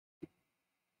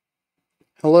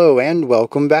Hello and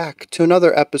welcome back to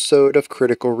another episode of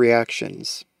Critical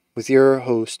Reactions with your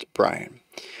host, Bryan.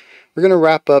 We're going to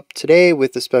wrap up today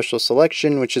with a special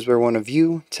selection, which is where one of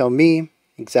you tell me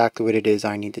exactly what it is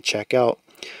I need to check out.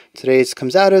 Today's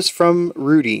comes at us from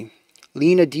Rudy.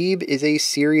 Lynn Adib is a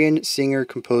Syrian singer,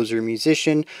 composer,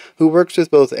 musician who works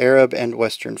with both Arab and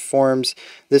Western forms.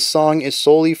 This song is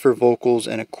solely for vocals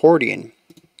and accordion.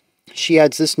 She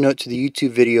adds this note to the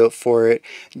YouTube video for it.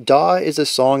 Da is a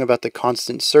song about the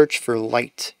constant search for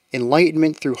light,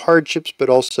 enlightenment through hardships, but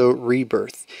also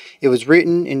rebirth. It was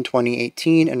written in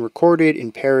 2018 and recorded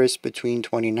in Paris between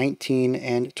 2019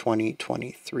 and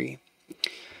 2023.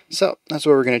 So that's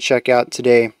what we're going to check out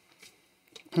today.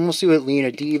 And we'll see what Lynn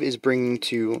Adib is bringing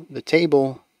to the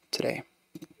table today.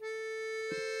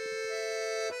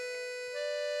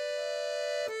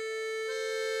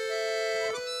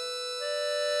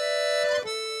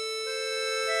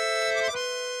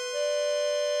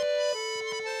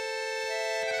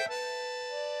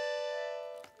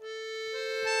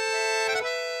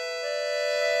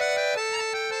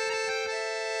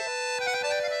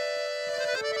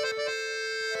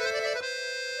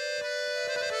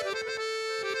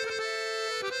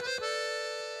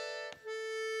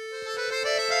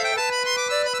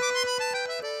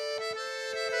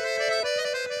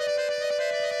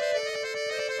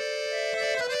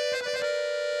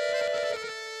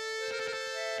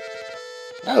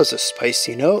 That was a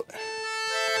spicy note.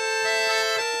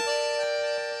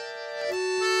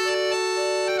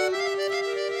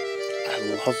 I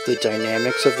love the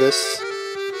dynamics of this.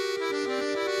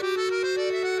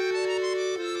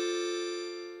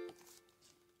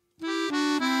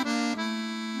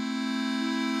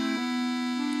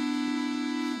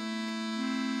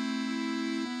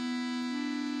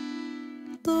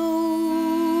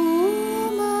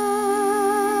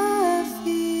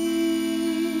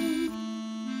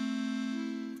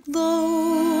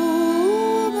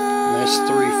 Nice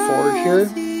 3/4 here.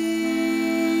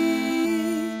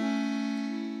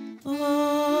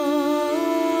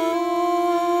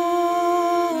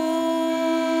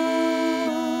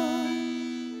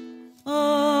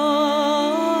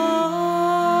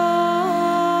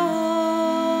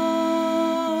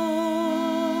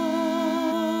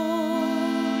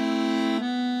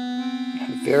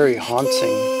 Very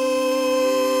haunting.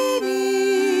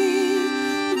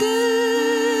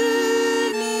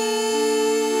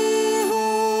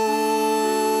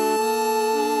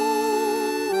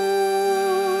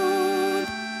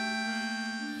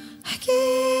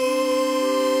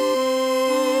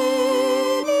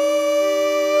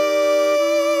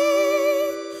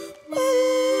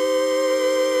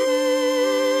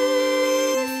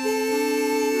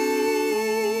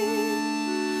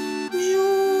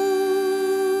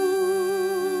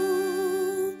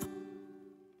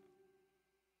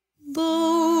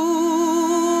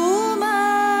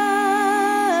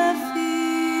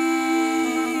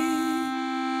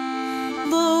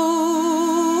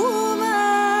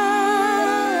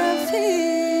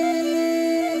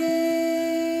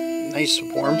 Nice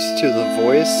warmth to the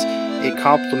voice. It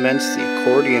complements the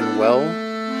accordion well.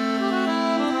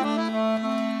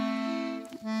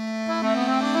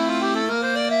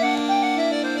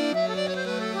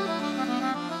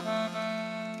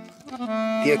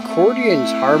 The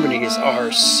accordion's harmonies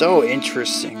are so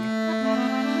interesting.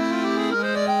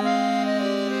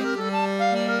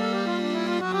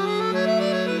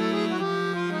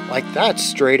 Like, that's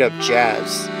straight up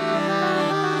jazz.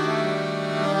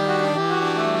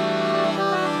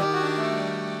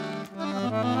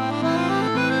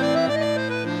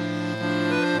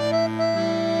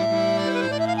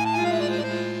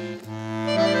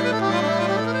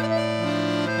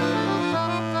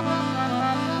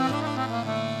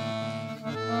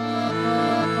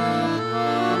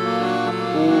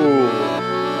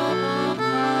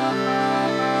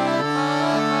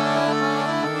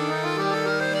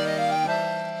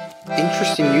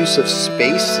 Interesting use of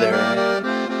space there.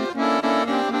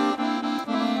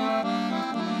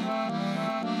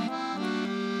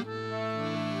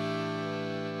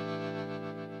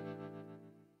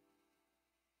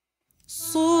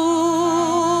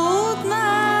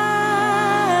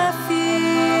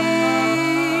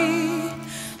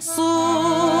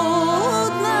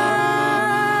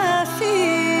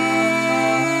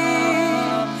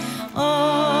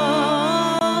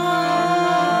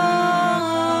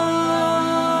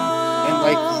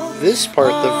 This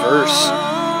part, the verse,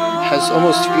 has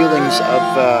almost feelings of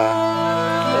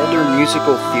older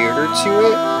musical theater to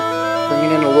it,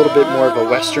 bringing in a little bit more of a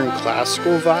Western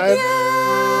classical vibe.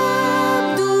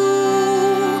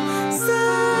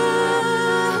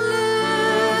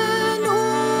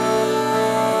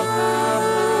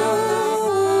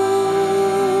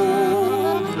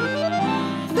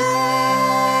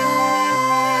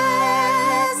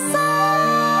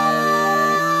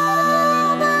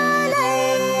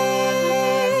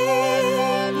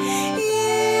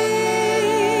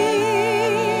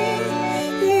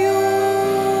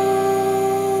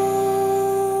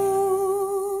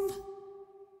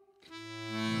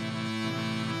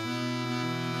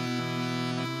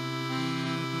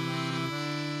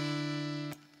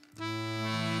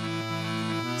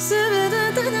 The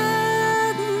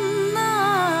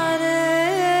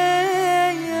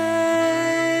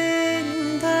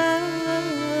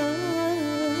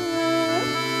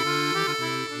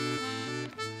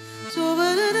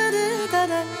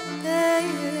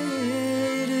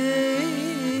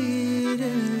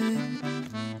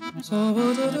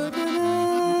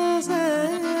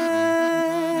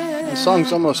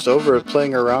song's almost over,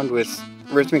 playing around with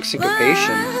rhythmic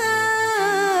syncopation.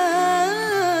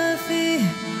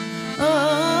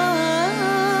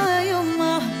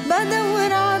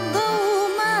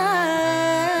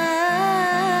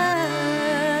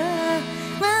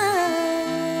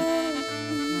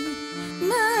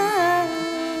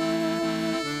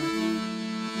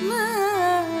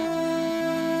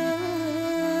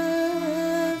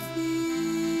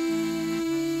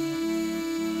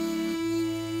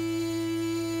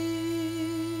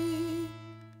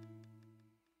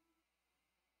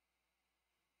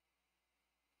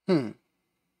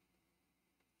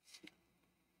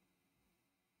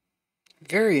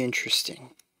 Very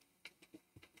interesting.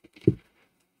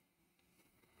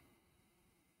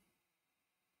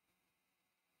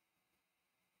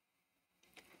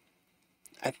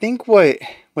 I think what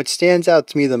stands out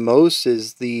to me the most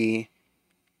is the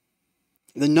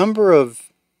number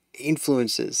of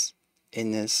influences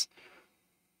in this.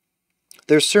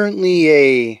 There's certainly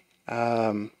a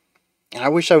I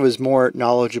wish I was more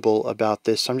knowledgeable about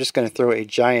this, so I'm just going to throw a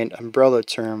giant umbrella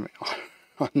term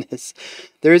on this.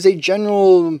 There is a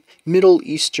general Middle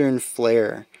Eastern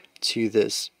flair to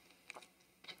this.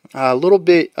 A little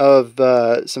bit of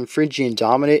some Phrygian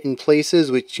dominant in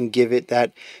places, which can give it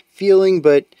that feeling,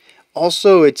 but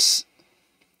also it's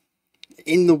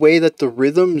in the way that the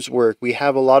rhythms work. We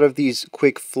have a lot of these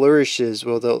quick flourishes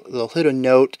where they'll hit a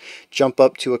note, jump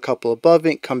up to a couple above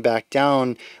it, come back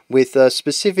down, with a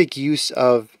specific use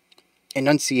of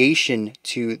enunciation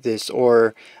to this,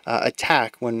 or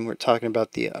attack when we're talking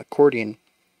about the accordion.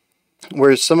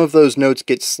 Whereas some of those notes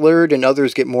get slurred and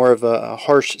others get more of a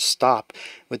harsh stop,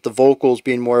 with the vocals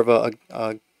being more of a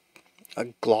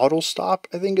glottal stop,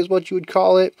 I think is what you would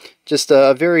call it. Just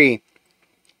a very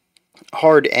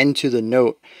hard end to the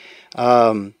note.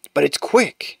 But it's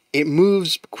quick. It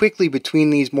moves quickly between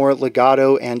these more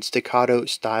legato and staccato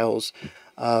styles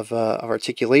of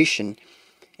articulation.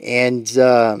 And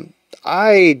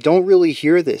I don't really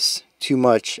hear this too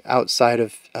much outside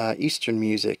of Eastern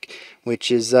music, which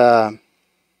is, I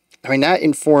mean, that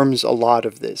informs a lot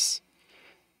of this.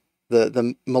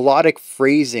 The melodic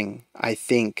phrasing, I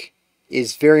think,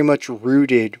 is very much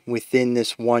rooted within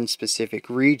this one specific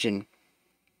region.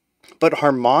 But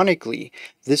harmonically,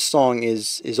 this song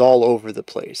is all over the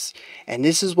place. And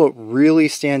this is what really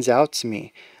stands out to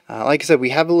me. Like I said,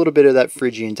 we have a little bit of that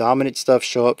Phrygian dominant stuff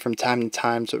show up from time to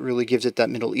time, so it really gives it that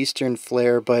Middle Eastern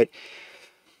flair. But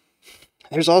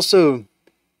there's also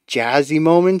jazzy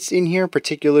moments in here,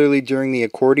 particularly during the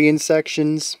accordion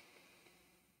sections.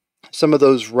 Some of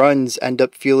those runs end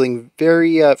up feeling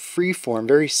very freeform,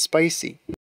 very spicy.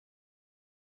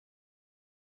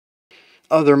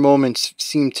 Other moments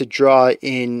seem to draw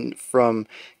in from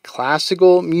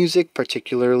classical music,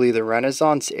 particularly the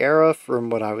Renaissance era, from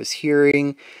what I was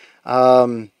hearing.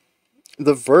 The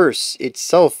verse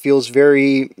itself feels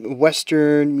very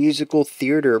Western musical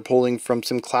theater, pulling from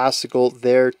some classical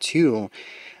there too.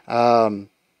 A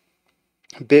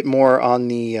bit more on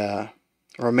the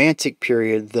Romantic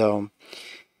period, though.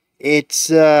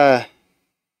 It's, I'd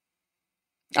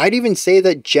even say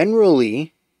that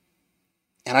generally,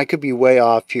 and I could be way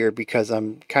off here because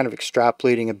I'm kind of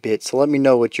extrapolating a bit, so let me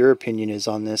know what your opinion is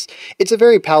on this. It's a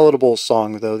very palatable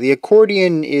song, though. The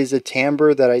accordion is a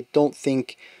timbre that I don't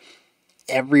think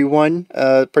everyone,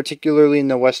 particularly in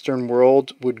the Western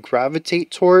world, would gravitate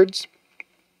towards.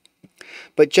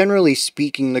 But generally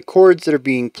speaking, the chords that are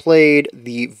being played,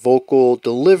 the vocal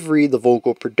delivery, the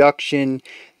vocal production,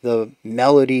 the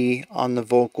melody on the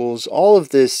vocals, all of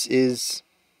this is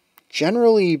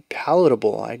generally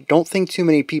palatable. I don't think too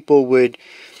many people would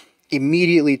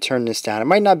immediately turn this down. It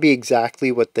might not be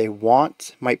exactly what they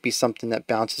want. It might be something that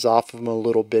bounces off of them a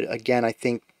little bit. Again, I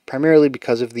think primarily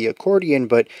because of the accordion,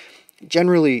 but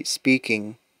generally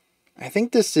speaking, I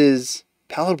think this is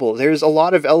palatable. There's a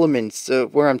lot of elements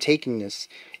where I'm taking this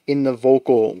in the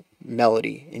vocal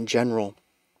melody in general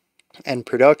and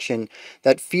production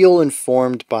that feel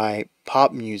informed by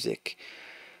pop music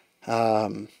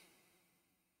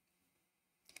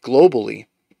globally.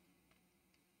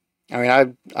 I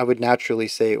mean, I would naturally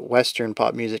say Western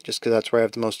pop music just because that's where I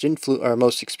have the most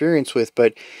most experience with.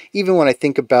 But even when I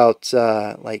think about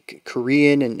like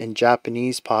Korean and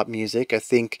Japanese pop music,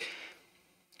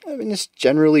 I mean, this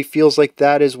generally feels like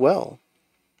that as well.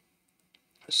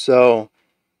 So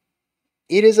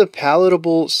it is a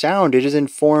palatable sound. It is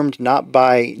informed not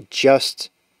by just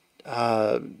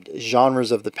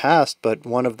genres of the past, but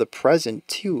one of the present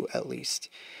too, at least.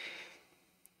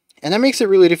 And that makes it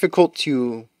really difficult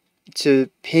to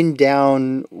pin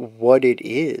down what it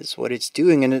is, what it's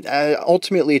doing, and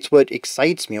ultimately it's what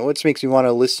excites me, what makes me want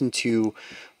to listen to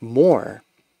more.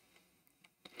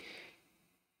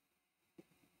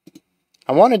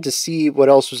 I wanted to see what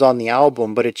else was on the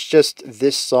album, but it's just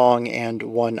this song and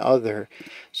one other.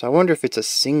 So I wonder if it's a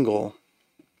single.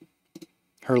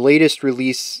 Her latest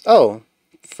release, oh,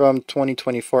 from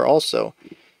 2024 also.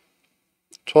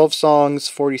 12 songs,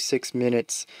 46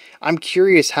 minutes. I'm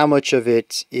curious how much of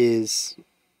it is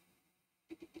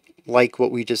like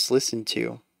what we just listened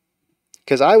to.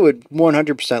 Because I would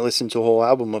 100% listen to a whole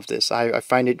album of this. I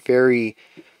find it very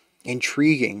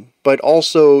intriguing, but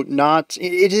also not...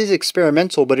 It is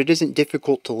experimental, but it isn't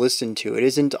difficult to listen to. It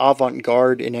isn't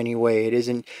avant-garde in any way. It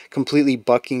isn't completely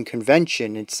bucking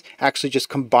convention. It's actually just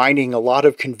combining a lot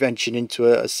of convention into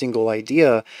a single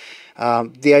idea.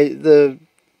 The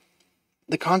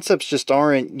concepts just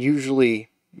aren't usually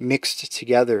mixed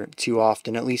together too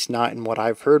often, at least not in what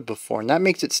I've heard before, and that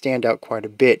makes it stand out quite a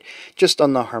bit, just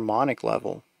on the harmonic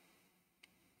level.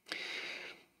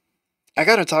 I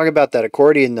gotta talk about that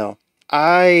accordion though.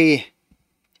 I'm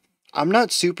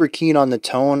not super keen on the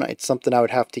tone. It's something I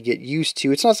would have to get used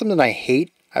to. It's not something I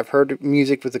hate. I've heard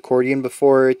music with accordion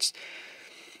before.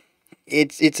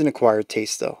 It's an acquired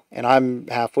taste though, and I'm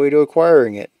halfway to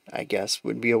acquiring it, I guess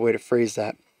would be a way to phrase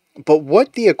that. But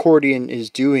what the accordion is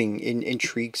doing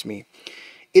intrigues me.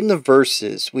 In the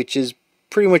verses, which is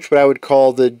pretty much what I would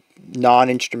call the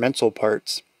non-instrumental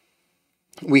parts,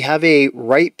 we have a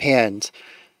right-hand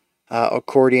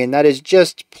accordion that is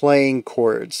just playing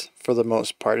chords for the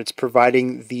most part. It's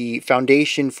providing the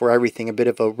foundation for everything, a bit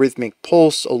of a rhythmic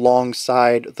pulse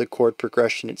alongside the chord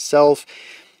progression itself.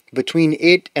 Between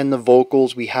it and the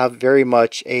vocals, we have very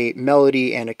much a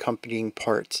melody and accompanying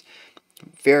parts.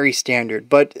 Very standard,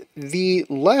 but the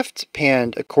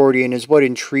left-hand accordion is what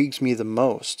intrigues me the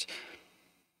most.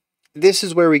 This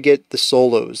is where we get the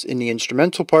solos in the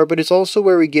instrumental part, but it's also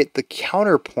where we get the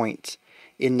counterpoint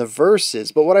in the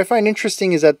verses. But what I find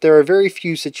interesting is that there are very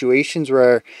few situations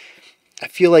where I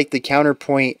feel like the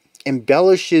counterpoint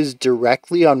embellishes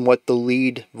directly on what the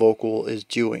lead vocal is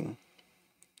doing.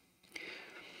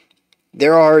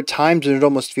 There are times when it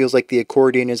almost feels like the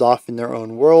accordion is off in their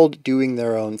own world, doing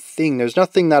their own thing. There's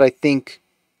nothing that I think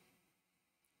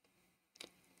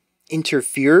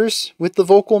interferes with the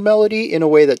vocal melody in a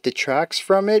way that detracts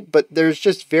from it, but there's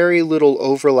just very little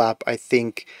overlap, I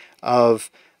think, of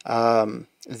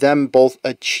them both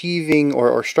achieving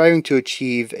or striving to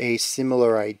achieve a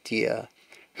similar idea.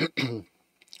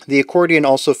 The accordion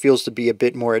also feels to be a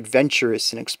bit more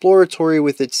adventurous and exploratory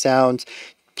with its sounds,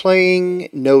 playing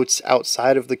notes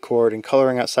outside of the chord and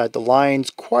coloring outside the lines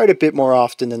quite a bit more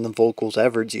often than the vocals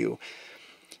ever do.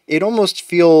 It almost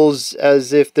feels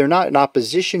as if they're not in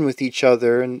opposition with each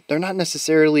other, and they're not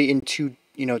necessarily in two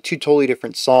totally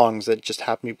different songs that just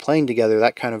happen to be playing together,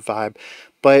 that kind of vibe,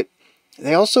 but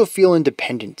they also feel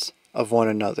independent of one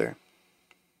another.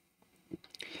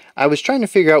 I was trying to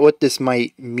figure out what this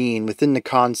might mean within the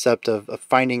concept of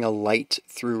finding a light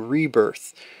through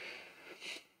rebirth.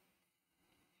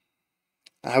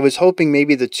 I was hoping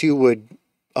maybe the two would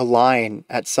align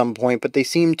at some point, but they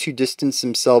seem to distance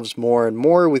themselves more and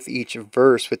more with each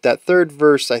verse. With that third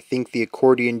verse, I think the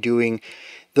accordion doing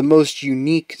the most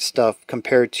unique stuff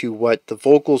compared to what the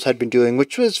vocals had been doing,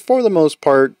 which was for the most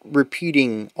part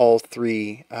repeating all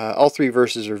three. All three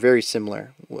verses are very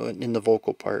similar in the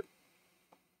vocal part.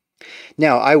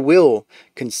 Now, I will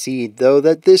concede, though,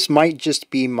 that this might just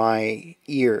be my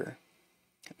ear.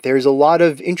 There's a lot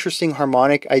of interesting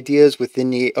harmonic ideas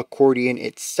within the accordion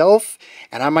itself,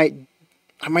 and I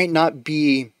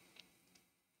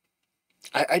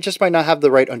just might not have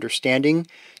the right understanding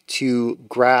to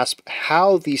grasp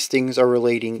how these things are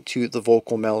relating to the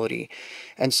vocal melody.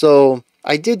 And so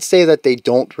I did say that they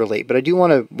don't relate, but I do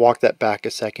want to walk that back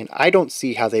a second. I don't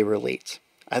see how they relate.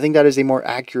 I think that is a more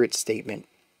accurate statement.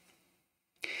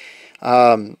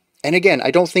 And again,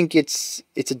 I don't think it's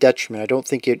a detriment. I don't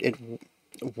think it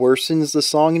worsens the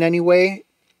song in any way.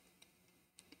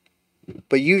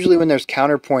 But usually when there's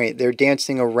counterpoint, they're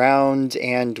dancing around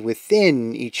and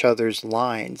within each other's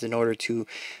lines in order to,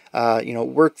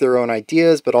 work their own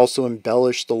ideas, but also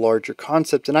embellish the larger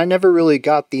concept. And I never really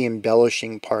got the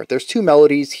embellishing part. There's two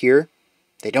melodies here.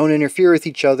 They don't interfere with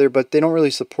each other, but they don't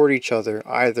really support each other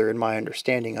either, in my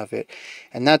understanding of it.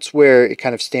 And that's where it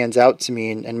kind of stands out to me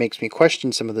and makes me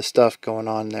question some of the stuff going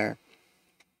on there.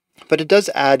 But it does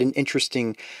add an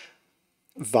interesting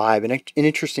vibe and an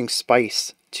interesting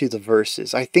spice to the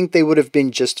verses. I think they would have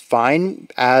been just fine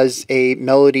as a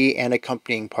melody and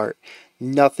accompanying part.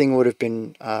 Nothing would have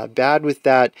been bad with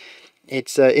that.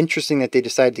 It's interesting that they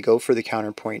decided to go for the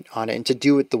counterpoint on it and to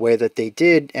do it the way that they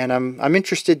did. And I'm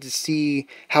interested to see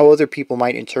how other people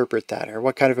might interpret that, or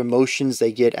what kind of emotions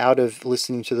they get out of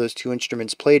listening to those two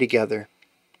instruments play together.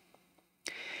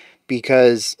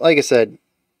 Because, like I said,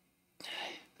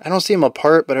 I don't see them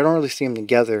apart, but I don't really see them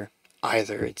together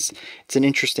either. It's an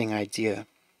interesting idea.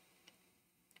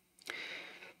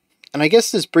 And I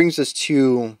guess this brings us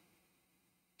to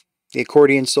the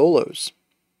accordion solos,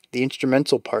 the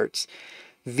instrumental parts.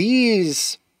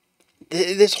 This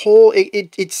whole,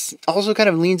 it's also kind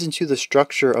of leans into the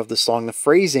structure of the song, the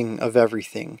phrasing of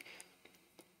everything.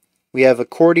 We have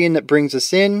accordion that brings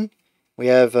us in. We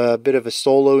have a bit of a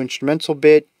solo instrumental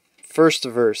bit. First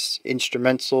verse,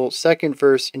 instrumental. Second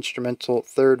verse, instrumental.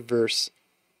 Third verse.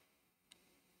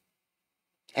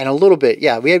 And a little bit,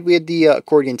 yeah, we had the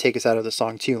accordion take us out of the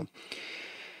song too.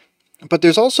 But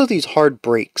there's also these hard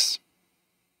breaks.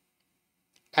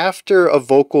 After a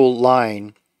vocal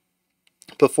line,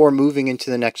 before moving into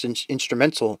the next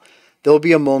instrumental, there'll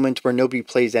be a moment where nobody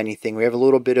plays anything. We have a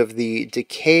little bit of the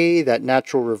decay, that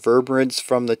natural reverberance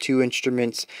from the two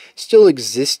instruments still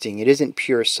existing. It isn't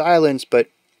pure silence, but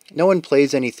no one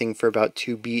plays anything for about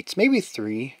 2 beats, maybe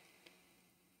 3.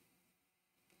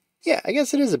 Yeah, I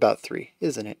guess it is about 3,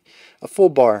 isn't it? A full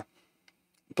bar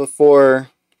before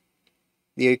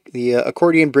the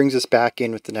accordion brings us back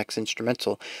in with the next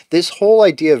instrumental. This whole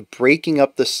idea of breaking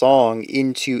up the song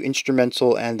into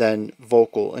instrumental and then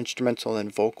vocal, instrumental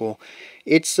and vocal,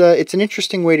 it's an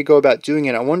interesting way to go about doing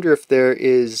it. I wonder if there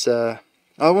is, I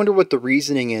wonder what the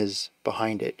reasoning is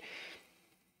behind it.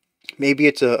 Maybe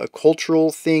it's a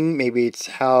cultural thing. Maybe it's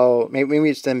maybe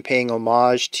it's them paying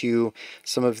homage to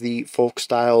some of the folk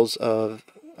styles of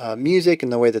music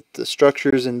and the way that the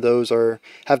structures in those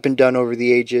have been done over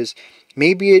the ages.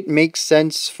 Maybe it makes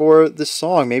sense for the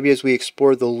song. Maybe as we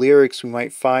explore the lyrics, we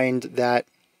might find that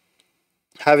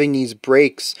having these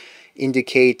breaks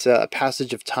indicate a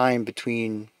passage of time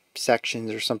between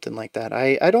sections or something like that.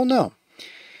 I don't know.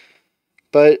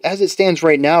 But as it stands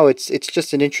right now, it's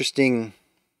just an interesting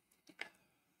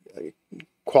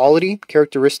quality,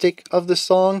 characteristic of the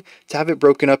song to have it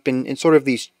broken up in sort of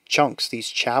these chunks, these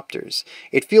chapters.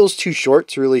 It feels too short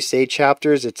to really say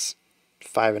chapters. It's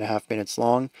 5.5 minutes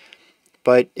long,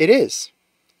 but it is.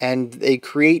 And they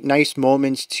create nice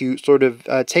moments to sort of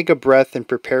take a breath and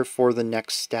prepare for the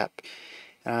next step.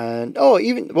 And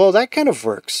that kind of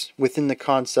works within the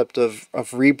concept of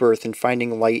rebirth and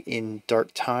finding light in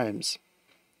dark times.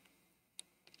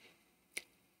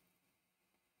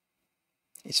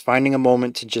 It's finding a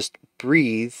moment to just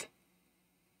breathe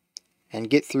and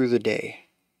get through the day.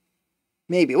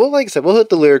 Maybe. Well, like I said, we'll hit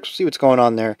the lyrics, see what's going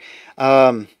on there.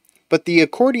 But the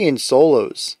accordion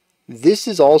solos, this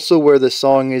is also where the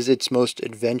song is its most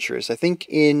adventurous. I think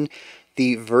in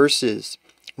the verses,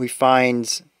 we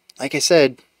find, like I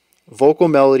said, vocal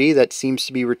melody that seems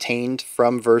to be retained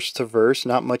from verse to verse.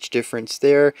 Not much difference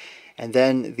there. And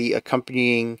then the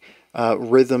accompanying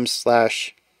rhythm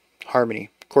 / harmony,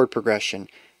 chord progression.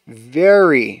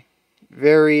 Very,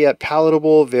 very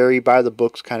palatable, very by the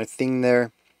books kind of thing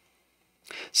there.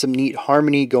 Some neat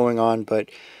harmony going on, but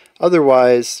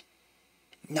otherwise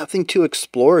nothing too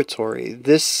exploratory.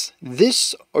 This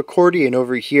accordion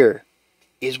over here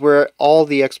is where all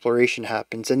the exploration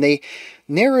happens, and they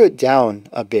narrow it down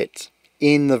a bit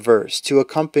in the verse to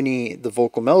accompany the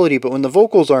vocal melody. But when the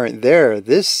vocals aren't there,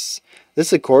 this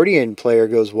accordion player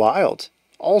goes wild.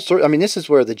 All sorts. I mean, this is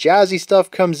where the jazzy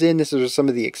stuff comes in. This is where some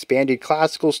of the expanded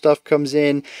classical stuff comes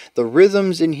in. The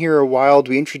rhythms in here are wild.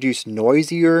 We introduce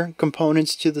noisier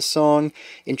components to the song,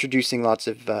 introducing lots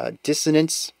of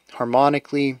dissonance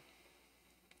harmonically.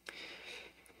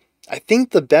 I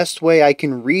think the best way I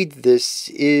can read this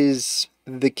is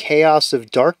the chaos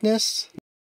of darkness.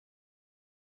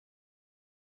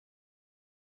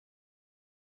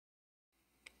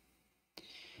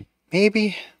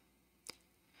 Maybe.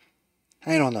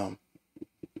 I don't know.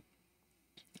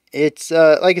 It's,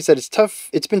 like I said, it's tough.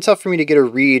 It's been tough for me to get a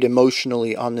read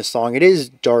emotionally on this song. It is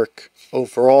dark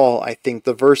overall. I think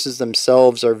the verses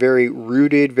themselves are very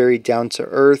rooted, very down to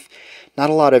earth.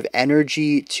 Not a lot of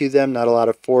energy to them, not a lot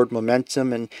of forward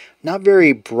momentum, and not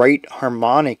very bright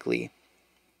harmonically.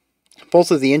 Both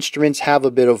of the instruments have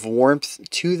a bit of warmth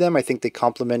to them. I think they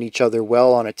complement each other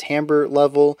well on a timbre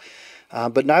level.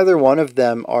 But neither one of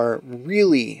them are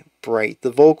really bright. The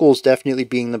vocals definitely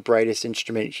being the brightest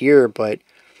instrument here, but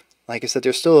like I said,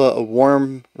 there's still a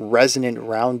warm, resonant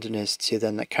roundness to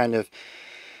them that kind of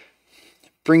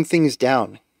bring things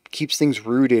down, keeps things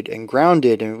rooted and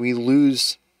grounded, and we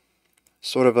lose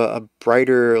sort of a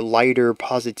brighter, lighter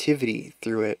positivity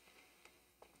through it.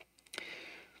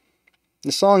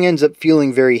 The song ends up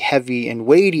feeling very heavy and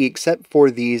weighty except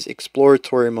for these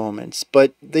exploratory moments,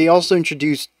 but they also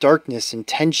introduce darkness and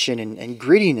tension and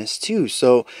grittiness too.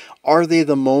 So are they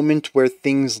the moment where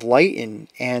things lighten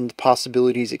and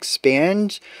possibilities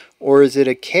expand, or is it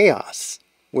a chaos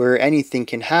where anything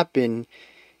can happen,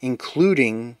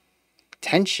 including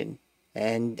tension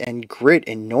and grit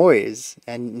and noise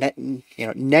and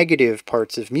negative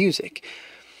parts of music?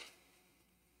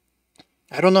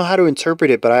 I don't know how to interpret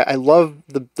it, but I love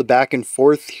the back and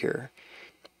forth here.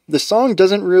 The song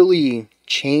doesn't really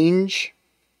change.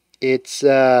 It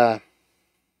doesn't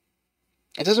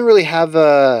really have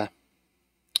a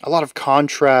lot of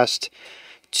contrast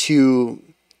to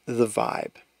the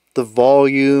vibe. The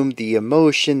volume, the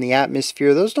emotion, the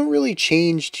atmosphere, those don't really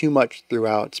change too much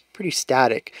throughout. It's pretty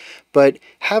static. But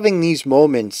having these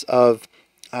moments of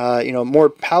more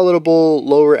palatable,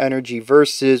 lower energy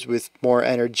verses with more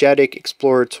energetic,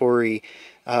 exploratory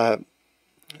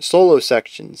solo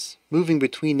sections, moving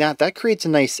between that creates a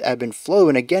nice ebb and flow.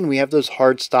 And again, we have those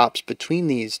hard stops between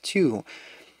these two.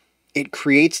 It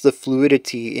creates the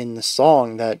fluidity in the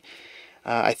song that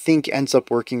I think ends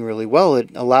up working really well.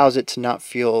 It allows it to not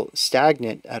feel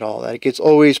stagnant at all, that it gets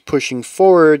always pushing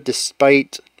forward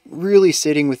despite really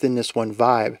sitting within this one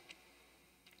vibe.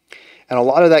 And a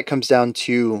lot of that comes down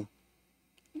to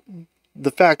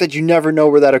the fact that you never know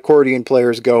where that accordion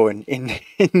player is going in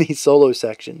these solo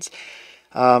sections.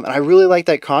 And I really like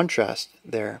that contrast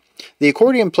there. The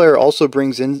accordion player also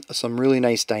brings in some really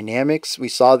nice dynamics. We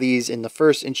saw these in the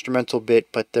first instrumental bit,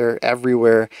 but they're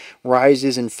everywhere.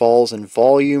 Rises and falls in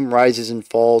volume, rises and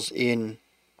falls in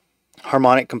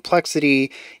harmonic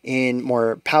complexity, in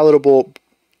more palatable,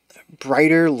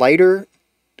 brighter, lighter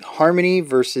harmony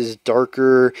versus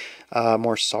darker,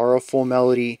 more sorrowful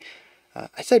melody.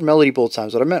 I said melody both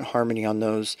times, but I meant harmony on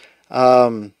those.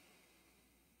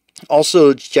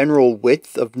 Also, general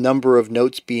width of number of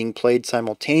notes being played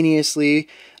simultaneously.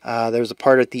 There was a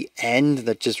part at the end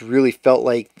that just really felt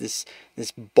like this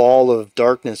ball of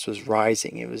darkness was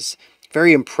rising. It was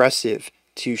very impressive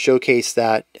to showcase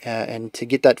that and to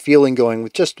get that feeling going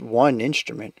with just one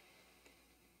instrument.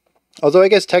 Although I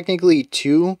guess technically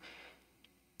two.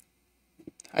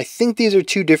 I think these are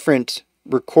two different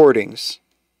recordings.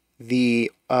 The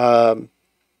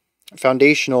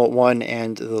foundational one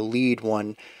and the lead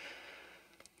one.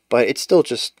 But it's still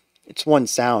it's one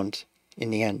sound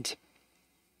in the end.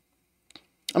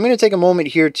 I'm going to take a moment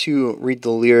here to read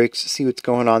the lyrics, see what's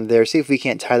going on there, see if we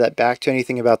can't tie that back to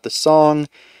anything about the song.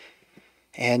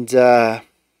 And then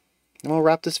we'll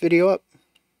wrap this video up.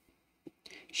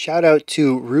 Shout out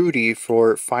to Rudy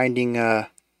for finding the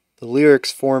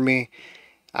lyrics for me.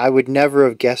 I would never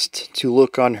have guessed to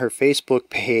look on her Facebook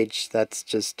page. That's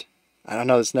just, I don't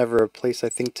know, it's never a place I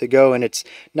think to go, and it's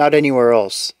not anywhere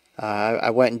else. I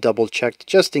went and double checked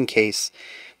just in case.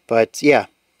 But yeah,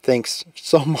 thanks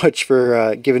so much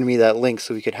for giving me that link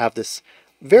so we could have this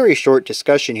very short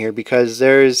discussion here, because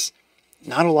there's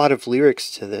not a lot of lyrics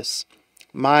to this.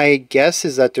 My guess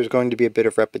is that there's going to be a bit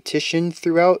of repetition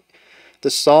throughout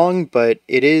the song, but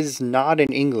it is not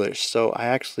in English, so I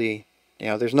actually...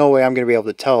 there's no way I'm going to be able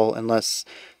to tell unless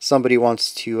somebody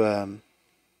wants to,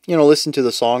 listen to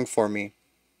the song for me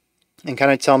and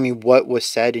kind of tell me what was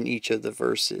said in each of the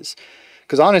verses.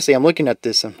 Because honestly, I'm looking at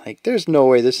this, I'm like, there's no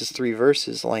way this is 3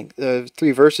 verses length,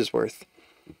 3 verses worth.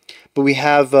 But we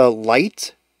have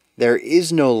light. There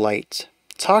is no light.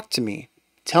 Talk to me.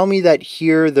 Tell me that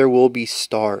here there will be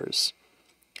stars.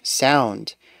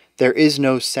 Sound. There is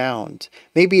no sound.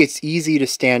 Maybe it's easy to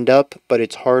stand up, but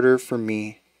it's harder for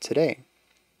me today.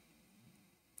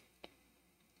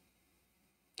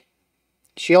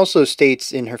 She also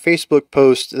states in her Facebook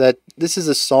post that this is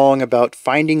a song about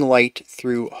finding light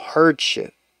through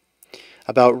hardship,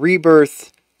 about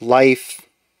rebirth, life,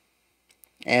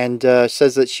 and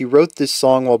says that she wrote this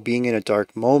song while being in a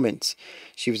dark moment.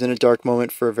 She was in a dark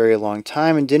moment for a very long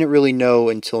time and didn't really know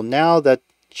until now that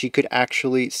she could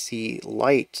actually see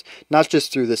light, not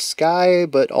just through the sky,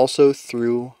 but also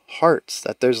through hearts,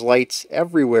 that there's lights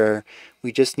everywhere.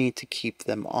 We just need to keep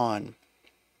them on.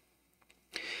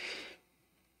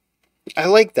 I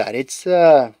like that. It's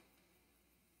it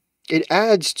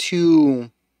adds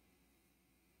to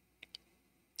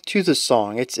the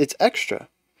song. It's extra,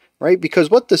 right? Because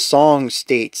what the song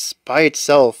states by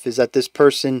itself is that this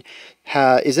person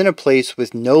is in a place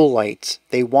with no light.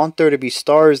 They want there to be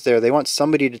stars there. They want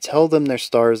somebody to tell them there's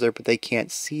stars there, but they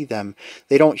can't see them.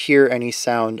 They don't hear any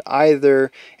sound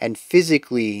either, and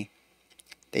physically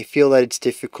They feel that it's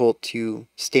difficult to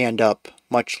stand up,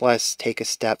 much less take a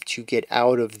step to get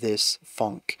out of this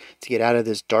funk, to get out of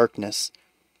this darkness.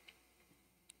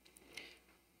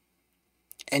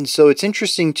 And so it's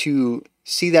interesting to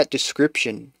see that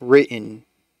description written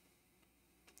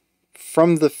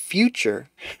from the future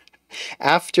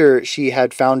after she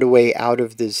had found a way out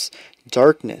of this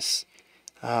darkness,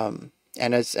 and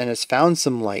has found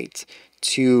some light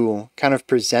to kind of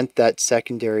present that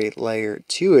secondary layer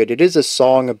to it. It is a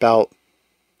song about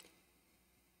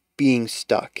being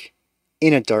stuck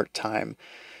in a dark time,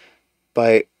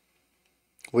 but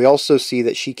we also see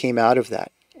that she came out of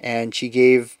that, and she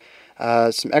gave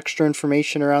some extra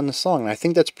information around the song, and I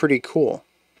think that's pretty cool.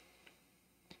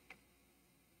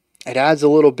 It adds a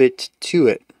little bit to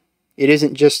it. It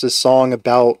isn't just a song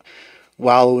about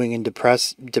wallowing in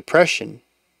depression.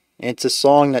 It's a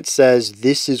song that says,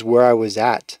 this is where I was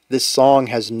at. This song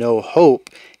has no hope.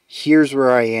 Here's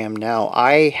where I am now.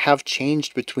 I have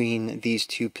changed between these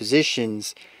two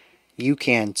positions. You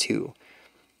can too.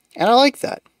 And I like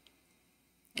that.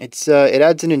 It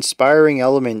adds an inspiring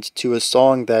element to a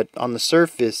song that on the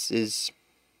surface is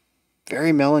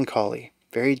very melancholy,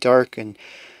 very dark, and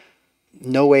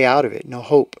no way out of it, no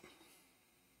hope.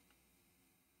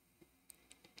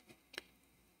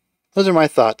 Those are my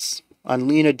thoughts on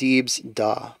Lynn Adib's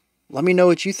Da. Let me know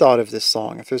what you thought of this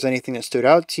song. If there's anything that stood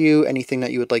out to you, anything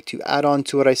that you would like to add on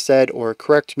to what I said or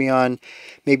correct me on.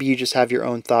 Maybe you just have your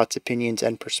own thoughts, opinions,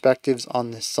 and perspectives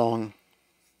on this song.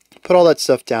 Put all that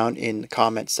stuff down in the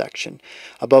comments section.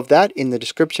 Above that, in the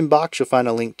description box, you'll find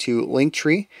a link to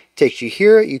Linktree. Takes you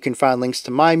here. You can find links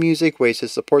to my music, ways to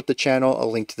support the channel, a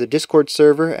link to the Discord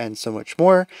server, and so much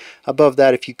more. Above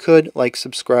that, if you could, like,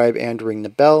 subscribe, and ring the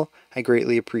bell. I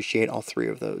greatly appreciate all three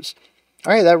of those.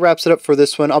 Alright, that wraps it up for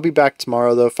this one. I'll be back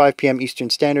tomorrow, though, 5 p.m. Eastern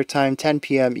Standard Time, 10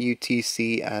 p.m.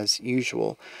 UTC as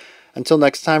usual. Until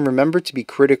next time, remember to be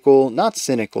critical, not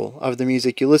cynical, of the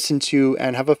music you listen to,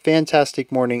 and have a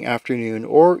fantastic morning, afternoon,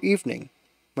 or evening,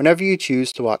 whenever you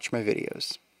choose to watch my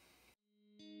videos.